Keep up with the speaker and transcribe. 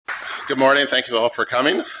Good morning. Thank you all for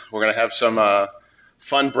coming. We're going to have some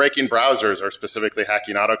fun breaking browsers, or specifically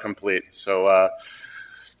hacking autocomplete. So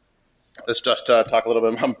let's just talk a little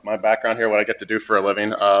bit about my background here, what I get to do for a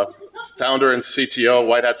living. Founder and CTO,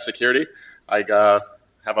 White Hat Security. I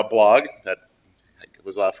have a blog that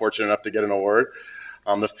was fortunate enough to get an award.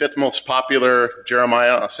 The fifth most popular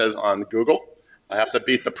Jeremiah says on Google. I have to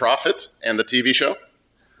beat The Prophet and the TV show.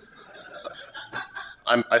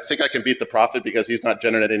 I think I can beat The Prophet because he's not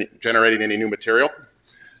generating any new material.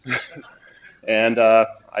 And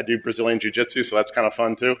I do Brazilian Jiu-Jitsu, so that's kind of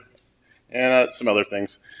fun too. And some other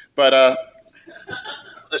things. But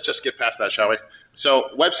let's just get past that, shall we? So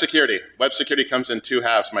web security. Web security comes in two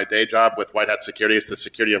halves. My day job with White Hat Security is the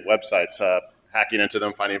security of websites, hacking into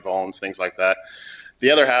them, finding vulns, things like that.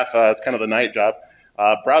 The other half, it's kind of the night job,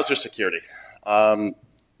 browser security.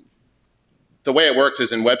 The way it works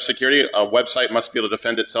is in web security, a website must be able to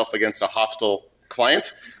defend itself against a hostile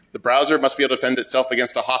client. The browser must be able to defend itself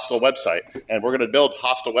against a hostile website. And we're going to build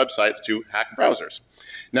hostile websites to hack browsers.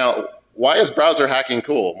 Now, why is browser hacking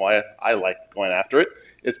cool? Why I like going after it?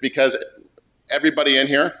 It's because everybody in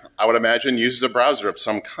here, I would imagine, uses a browser of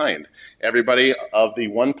some kind. Everybody of the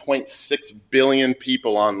 1.6 billion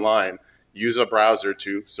people online use a browser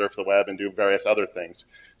to surf the web and do various other things.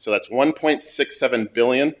 So that's 1.67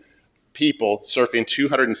 billion people surfing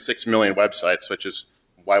 206 million websites, which is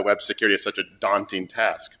why web security is such a daunting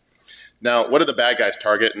task. Now, what do the bad guys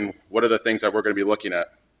target, and what are the things that we're going to be looking at?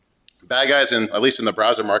 Bad guys, at least in the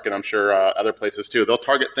browser market, I'm sure other places too, they'll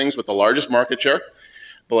target things with the largest market share.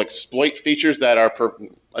 They'll exploit features that are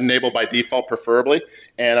enabled by default, preferably,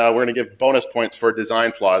 and we're going to give bonus points for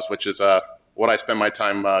design flaws, which is what I spend my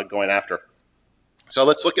time going after. So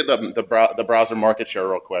let's look at the browser market share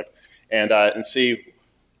real quick and see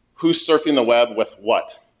who's surfing the web with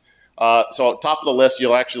what. So at top of the list,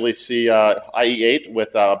 you'll actually see IE8 with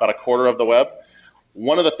about a quarter of the web.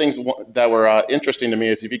 One of the things that were interesting to me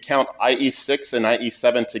is if you count IE6 and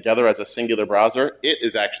IE7 together as a singular browser, it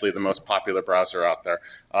is actually the most popular browser out there.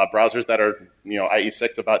 Browsers that are,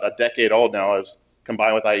 IE6 about a decade old now, is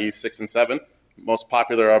combined with IE6 and 7, most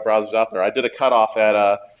popular browsers out there. I did a cutoff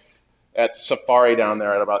at Safari down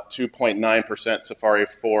there at about 2.9%, Safari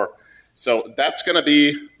 4. So that's going to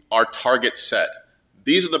be our target set.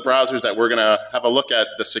 These are the browsers that we're going to have a look at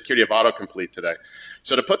the security of autocomplete today.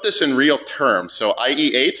 So to put this in real terms, so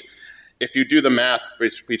IE8, if you do the math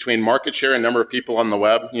between market share and number of people on the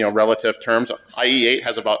web, relative terms, IE8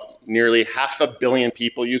 has about nearly 500 million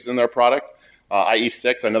people using their product.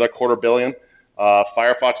 IE6, another 250 million.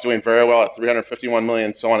 Firefox doing very well at 351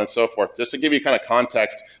 million, so on and so forth. Just to give you kind of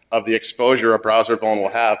context of the exposure a browser vuln will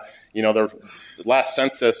have, the last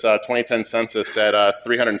census, 2010 census, said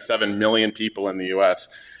 307 million people in the U.S.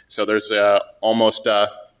 So there's almost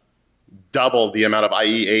double the amount of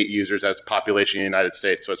IE8 users as population in the United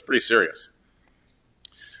States. So it's pretty serious.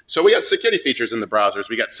 So we got security features in the browsers.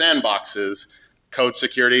 We got sandboxes, code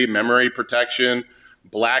security, memory protection,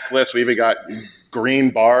 blacklist. We even got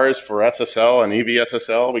green bars for SSL and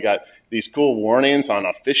EVSSL. We got these cool warnings on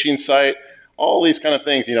a phishing site. All these kind of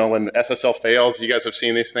things, when SSL fails, you guys have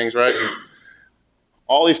seen these things, right?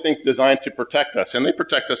 All these things designed to protect us, and they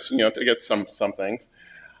protect us, against some things.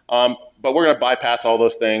 But we're going to bypass all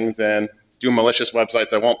those things and do malicious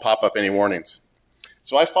websites that won't pop up any warnings.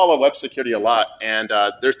 So I follow web security a lot, and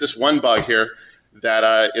there's this one bug here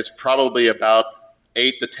that is probably about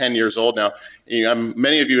 8 to 10 years old now.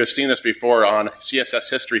 Many of you have seen this before on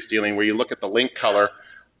CSS history stealing, where you look at the link color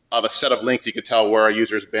of a set of links, you can tell where a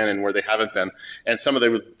user's been and where they haven't been. And some of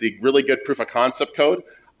the really good proof of concept code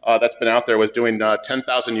that's been out there was doing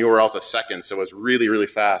 10,000 URLs a second, so it was really, really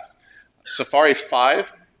fast. Safari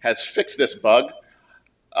 5 has fixed this bug.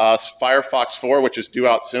 Firefox 4, which is due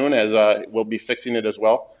out soon, will be fixing it as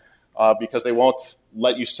well, because they won't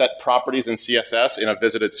let you set properties in CSS in a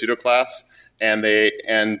visited pseudoclass, and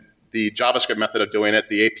the JavaScript method of doing it,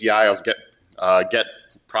 the API of get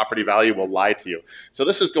property value, will lie to you. So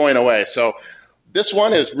this is going away. So this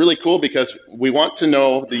one is really cool because we want to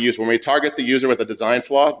know the user. When we target the user with a design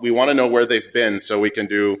flaw, we want to know where they've been so we can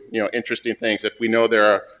do interesting things. If we know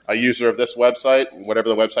they're a user of this website, whatever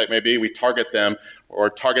the website may be, we target them or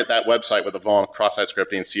target that website with a vuln, cross-site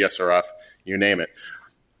scripting, CSRF, you name it.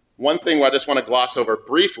 One thing I just want to gloss over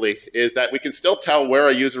briefly is that we can still tell where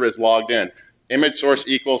a user is logged in. Image source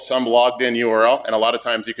equals some logged in URL, and a lot of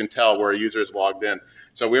times you can tell where a user is logged in.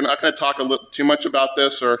 So we're not going to talk too much about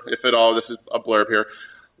this, or if at all, this is a blurb here.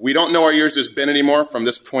 We don't know our user's bin anymore from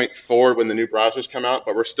this point forward when the new browsers come out,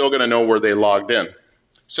 but we're still going to know where they logged in.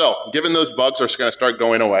 So given those bugs are going to start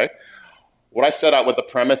going away, what I set out with the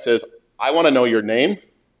premise is I want to know your name,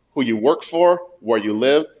 who you work for, where you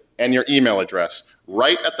live, and your email address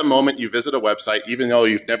right at the moment you visit a website, even though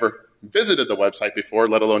you've never visited the website before,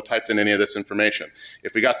 let alone typed in any of this information.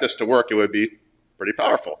 If we got this to work, it would be pretty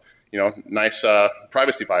powerful. You know, nice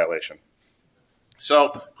privacy violation.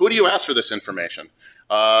 So who do you ask for this information?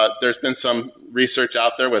 There's been some research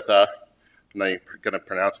out there with, I'm not going to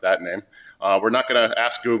pronounce that name. We're not going to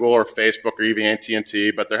ask Google or Facebook or even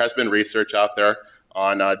AT&T, but there has been research out there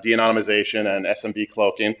on de-anonymization and SMB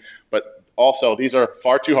cloaking. But also, these are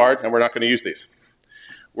far too hard, and we're not going to use these.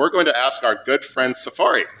 We're going to ask our good friend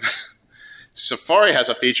Safari. Safari has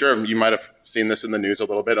a feature, and you might have seen this in the news a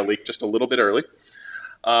little bit, a leak just a little bit early.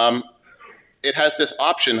 It has this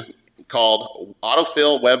option called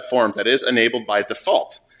autofill web forms that is enabled by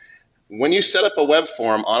default. When you set up a web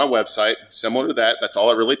form on a website, similar to that, that's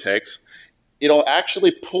all it really takes, it'll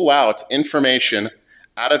actually pull out information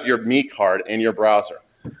out of your Me card in your browser.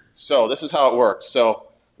 So this is how it works. So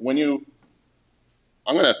when you,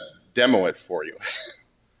 I'm going to demo it for you.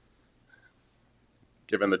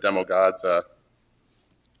 Given the demo god's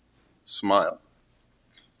smile.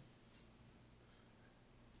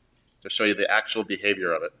 To show you the actual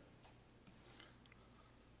behavior of it.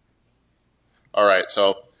 All right,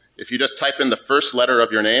 so if you just type in the first letter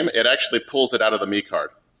of your name, it actually pulls it out of the Me card.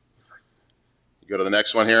 You go to the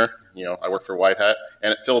next one here, you know, I work for White Hat,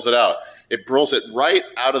 and it fills it out. It pulls it right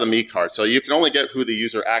out of the Me card, so you can only get who the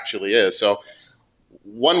user actually is. So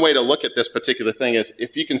one way to look at this particular thing is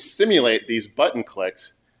if you can simulate these button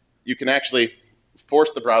clicks, you can actually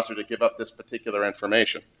force the browser to give up this particular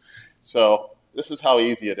information. So this is how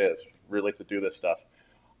easy it is, really, to do this stuff.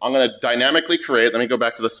 I'm going to dynamically create, let me go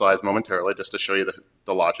back to the slides momentarily just to show you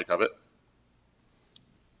the logic of it.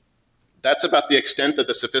 That's about the extent of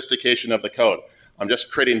the sophistication of the code. I'm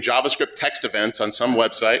just creating JavaScript text events on some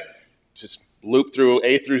website, just loop through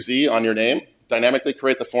A through Z on your name, dynamically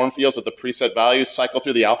create the form fields with the preset values, cycle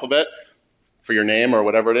through the alphabet for your name or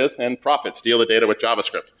whatever it is, and profit, steal the data with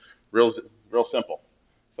JavaScript. Real simple.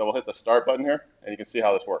 So we'll hit the start button here, and you can see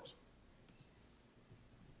how this works.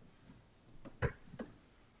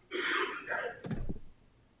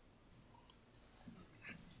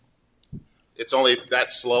 It's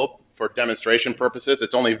that slow for demonstration purposes.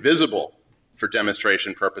 It's only visible for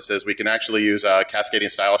demonstration purposes. We can actually use cascading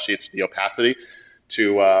style sheets, the opacity,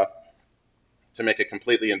 to make it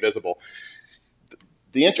completely invisible.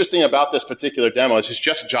 The interesting about this particular demo is it's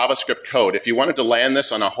just JavaScript code. If you wanted to land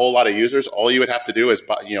this on a whole lot of users, all you would have to do is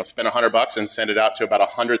spend $100 and send it out to about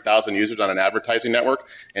 100,000 users on an advertising network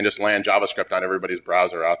and just land JavaScript on everybody's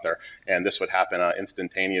browser out there. And this would happen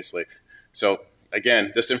instantaneously. So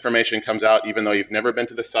again, this information comes out even though you've never been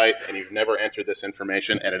to the site and you've never entered this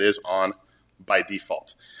information, and it is on by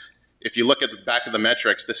default. If you look at the back of the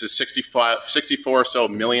metrics, this is 64 or so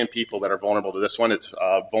million people that are vulnerable to this one. It's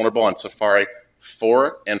vulnerable on Safari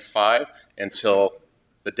 4 and 5 until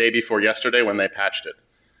the day before yesterday when they patched it.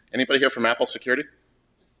 Anybody here from Apple Security?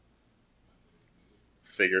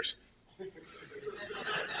 Figures.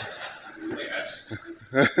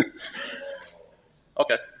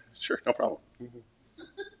 Okay, sure, no problem.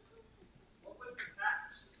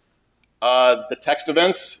 The text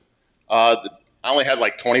events, I only had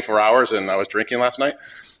like 24 hours and I was drinking last night.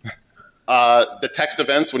 The text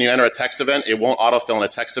events, when you enter a text event, it won't autofill in a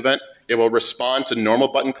text event. It will respond to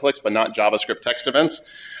normal button clicks, but not JavaScript text events.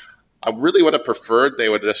 I really would have preferred they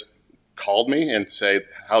would have just called me and say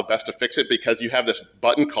how best to fix it, because you have this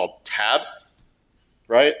button called tab,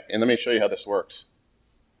 right? And let me show you how this works.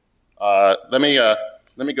 Let me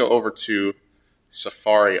go over to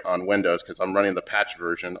Safari on Windows, because I'm running the patch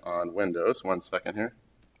version on Windows. 1 second here.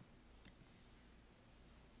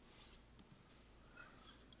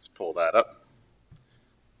 Let's pull that up.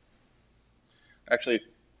 Actually,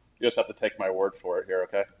 you just have to take my word for it here,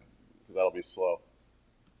 okay? Because that'll be slow.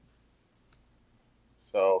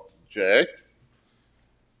 So, J,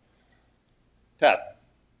 tab.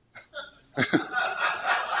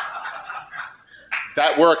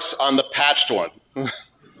 That works on the patched one.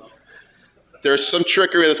 There's some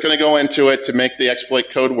trickery that's going to go into it to make the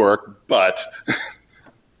exploit code work, but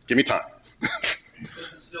give me time. Does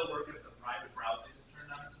it still work if the private browsing is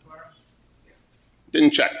turned on in Safari?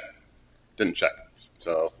 Didn't check.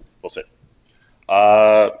 So we'll see.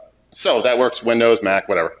 So that works Windows, Mac,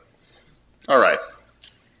 whatever. All right.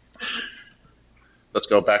 Let's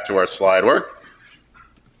go back to our slide work.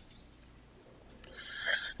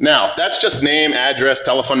 Now, that's just name, address,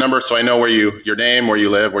 telephone number, so I know where your name, where you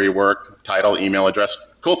live, where you work, title, email address.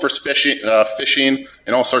 Cool for phishing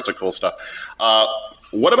and all sorts of cool stuff.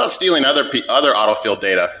 What about stealing other autofill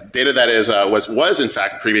data? Data that is was in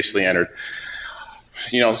fact previously entered.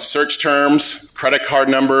 You know, search terms, credit card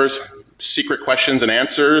numbers, secret questions and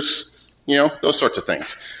answers, those sorts of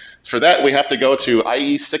things. For that, we have to go to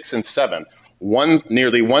IE 6 and 7.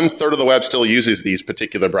 Nearly 1/3 of the web still uses these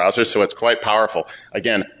particular browsers, so it's quite powerful.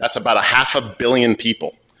 Again, that's about 500 million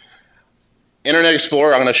people. Internet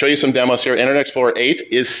Explorer, I'm going to show you some demos here. Internet Explorer 8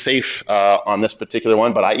 is safe on this particular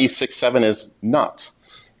one, but IE 6.7 is not.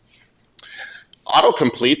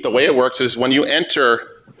 Autocomplete, the way it works is when you enter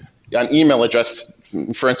an email address,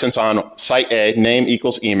 for instance, on site A, name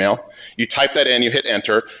equals email, you type that in, you hit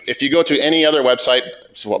enter. If you go to any other website,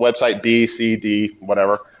 so website B, C, D,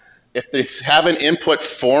 whatever, if they have an input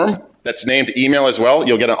form that's named email as well,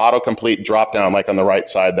 you'll get an autocomplete drop-down like on the right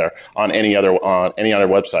side there on any other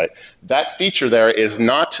website. That feature there is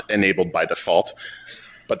not enabled by default,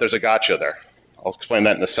 but there's a gotcha there. I'll explain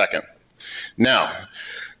that in a second. Now,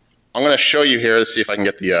 I'm going to show you here, let's see if I can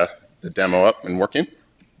get the demo up and working.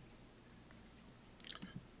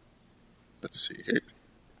 Let's see here.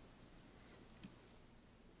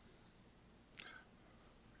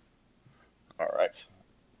 All right.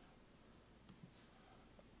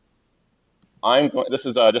 This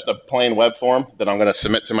is just a plain web form that I'm going to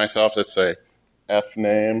submit to myself. Let's say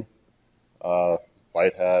fname,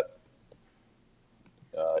 white hat,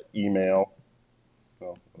 email,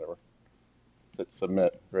 whatever. Let's hit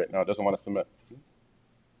submit. Right now it doesn't want to submit.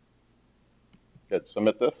 Good,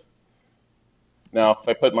 submit this. Now if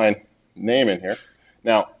I put my name in here,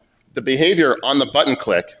 now the behavior on the button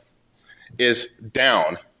click is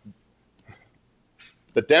down.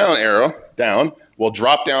 The down arrow, down, will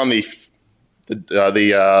drop down the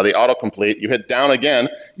autocomplete. You hit down again,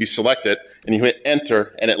 you select it, and you hit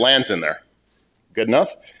enter, and it lands in there. Good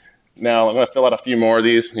enough? Now I'm going to fill out a few more of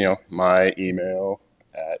these. My email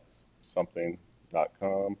at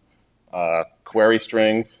something.com. Query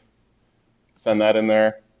strings. Send that in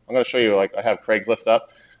there. I'm going to show you, I have Craigslist up.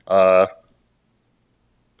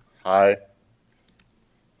 Hi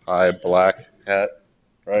black hat,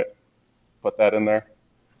 right? Put that in there.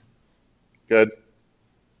 Good.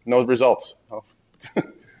 No results. Oh.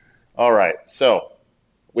 All right, so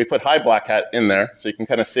we put hi black hat in there, so you can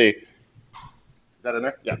kind of see. Is that in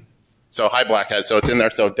there? Yeah. So hi black hat, so it's in there.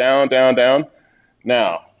 So down, down, down.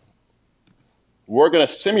 Now, we're going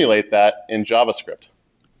to simulate that in JavaScript.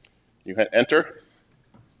 You hit enter,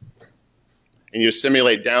 and you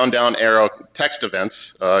simulate down, down arrow text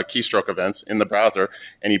events, keystroke events in the browser,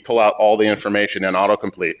 and you pull out all the information in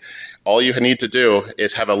autocomplete. All you need to do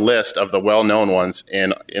is have a list of the well-known ones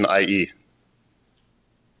in IE.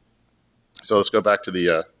 So let's go back to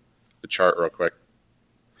the chart real quick.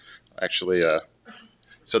 Actually,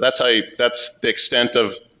 so that's the extent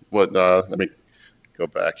of what. Let me go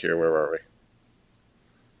back here. Where were we?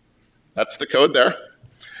 That's the code there.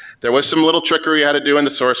 There was some little trickery you had to do in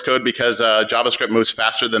the source code because JavaScript moves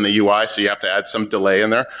faster than the UI, so you have to add some delay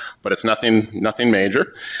in there, but it's nothing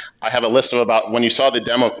major. I have a list of about, when you saw the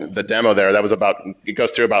demo there, that was about, it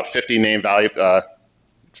goes through about 50 name value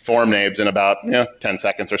form names in about 10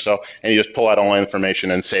 seconds or so, and you just pull out all the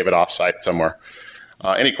information and save it off-site somewhere.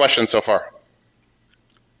 Any questions so far?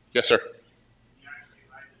 Yes, sir.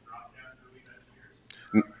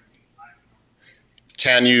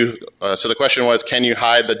 Can you, so the question was, can you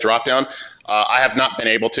hide the dropdown? I have not been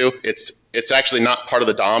able to. It's actually not part of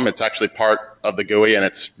the DOM. It's actually part of the GUI, and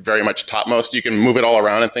it's very much topmost. You can move it all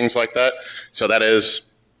around and things like that. So that is,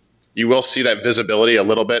 you will see that visibility a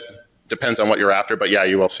little bit. Depends on what you're after, but yeah,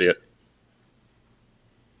 you will see it.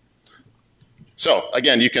 So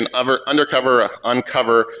again, you can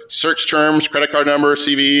uncover search terms, credit card number,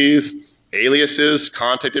 CVEs, aliases,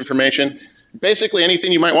 contact information, basically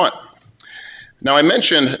anything you might want. Now I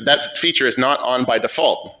mentioned that feature is not on by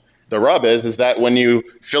default. The rub is that when you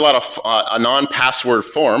fill out a non-password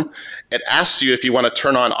form, it asks you if you want to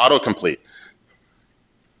turn on autocomplete.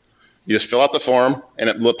 You just fill out the form, and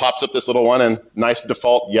it pops up this little one, and nice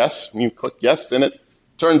default yes. You click yes, and it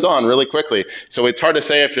turns on really quickly. So it's hard to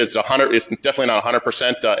say if it's 100. It's definitely not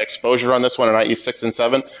 100% exposure on this one in IE 6 and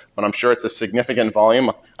 7, but I'm sure it's a significant volume.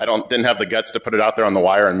 I didn't have the guts to put it out there on the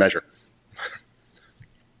wire and measure.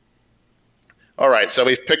 All right, so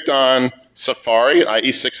we've picked on Safari,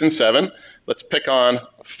 IE 6 and 7. Let's pick on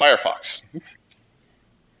Firefox.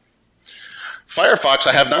 Firefox,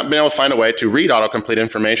 I have not been able to find a way to read autocomplete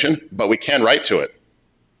information, but we can write to it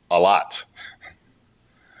a lot.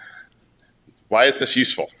 Why is this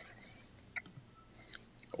useful?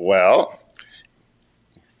 Well,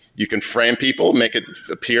 you can frame people, make it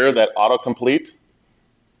appear that autocomplete,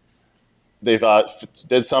 they've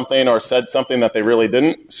did something or said something that they really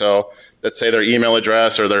didn't. So let's say their email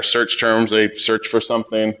address or their search terms, they search for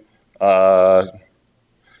something,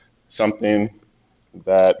 something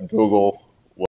that Google